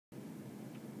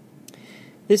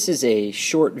This is a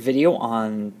short video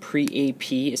on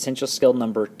pre-AP essential skill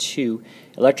number 2,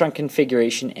 electron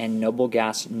configuration and noble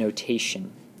gas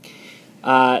notation.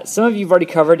 Some of you have already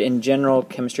covered in general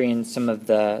chemistry in some of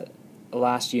the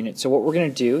last units. So what we're going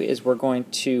to do is we're going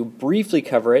to briefly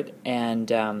cover it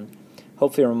and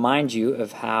hopefully remind you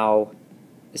of how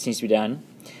this needs to be done.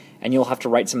 And you'll have to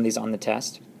write some of these on the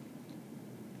test.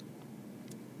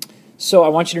 So I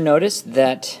want you to notice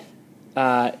that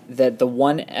that the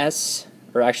 1s,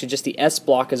 or actually just the S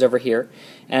block, is over here,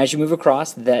 and as you move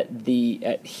across, that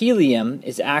the helium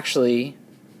is actually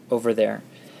over there.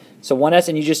 So 1s,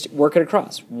 and you just work it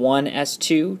across.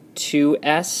 1s2,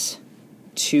 2s,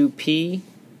 2p,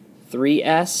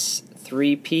 3s,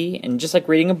 3p, and just like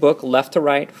reading a book, left to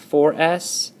right,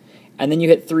 4s, and then you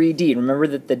hit 3d. Remember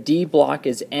that the d block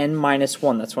is n minus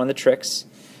 1. That's one of the tricks.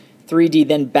 3d,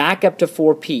 then back up to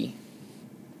 4p.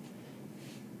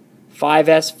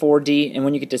 5s, 4d, and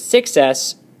when you get to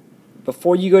 6s,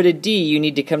 before you go to d, you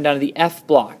need to come down to the f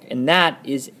block, and that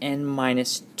is n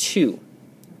minus 2.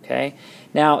 Okay?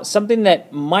 Now, something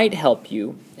that might help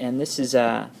you, and this is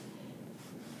it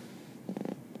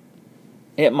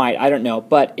might, I don't know,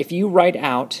 but if you write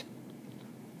out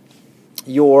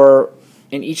your,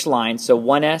 in each line, so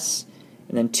 1s,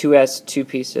 and then 2s,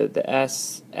 2p, so the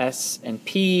s, s, and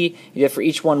p, you have for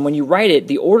each one. When you write it,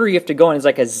 the order you have to go in is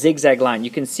like a zigzag line. You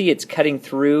can see it's cutting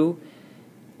through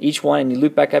each one, and you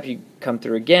loop back up, you come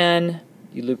through again,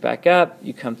 you loop back up,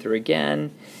 you come through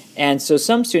again. And so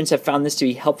some students have found this to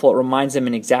be helpful. It reminds them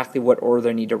in exactly what order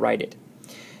they need to write it.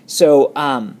 So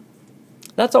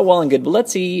that's all well and good, but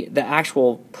let's see the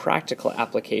actual practical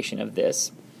application of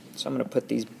this. So I'm going to put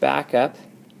these back up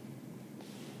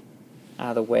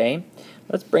out of the way.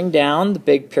 Let's bring down the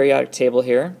big periodic table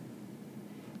here,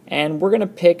 and we're going to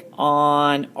pick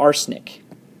on arsenic.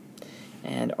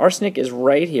 And arsenic is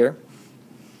right here,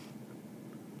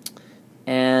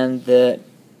 and the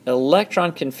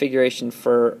electron configuration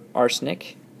for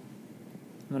arsenic,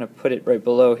 I'm going to put it right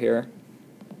below here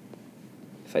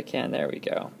if I can. There we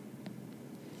go.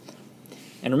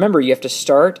 And remember, you have to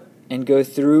start and go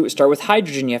through, start with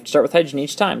hydrogen. You have to start with hydrogen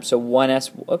each time. So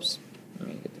 1s, whoops, let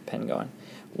me get the pen going.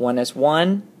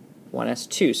 1s1,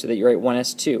 1s2, so that you write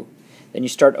 1s2. Then you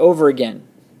start over again,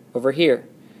 over here.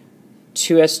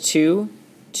 2s2,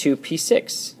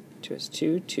 2p6.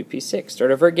 2s2, 2p6.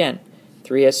 Start over again.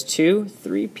 3s2,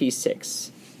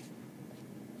 3p6.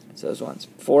 That's those ones.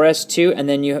 4s2, and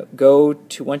then you go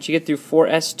to, once you get through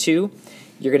 4s2,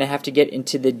 you're going to have to get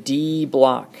into the D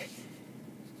block.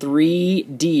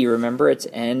 3d, remember, it's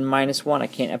n minus 1. I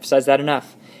can't emphasize that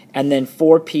enough. And then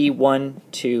 4p, 1,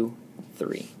 2,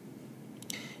 3.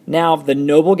 Now, the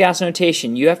noble gas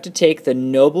notation, you have to take the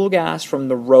noble gas from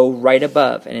the row right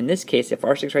above. And in this case, if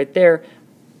arsenic's right there,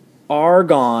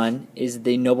 argon is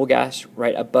the noble gas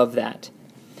right above that.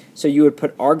 So you would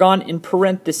put argon in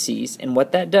parentheses, and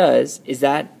what that does is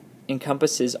that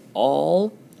encompasses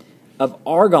all of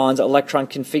argon's electron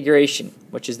configuration,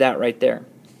 which is that right there.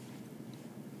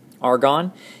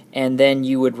 Argon, and then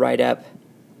you would write up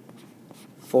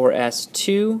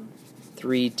 4s2,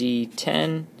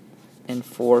 3d10, and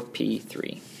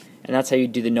 4p3. And that's how you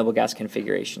do the noble gas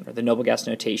configuration, or the noble gas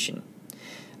notation.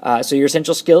 So your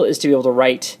essential skill is to be able to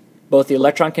write both the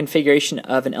electron configuration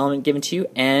of an element given to you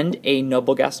and a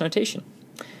noble gas notation.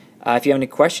 If you have any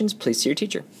questions, please see your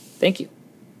teacher. Thank you.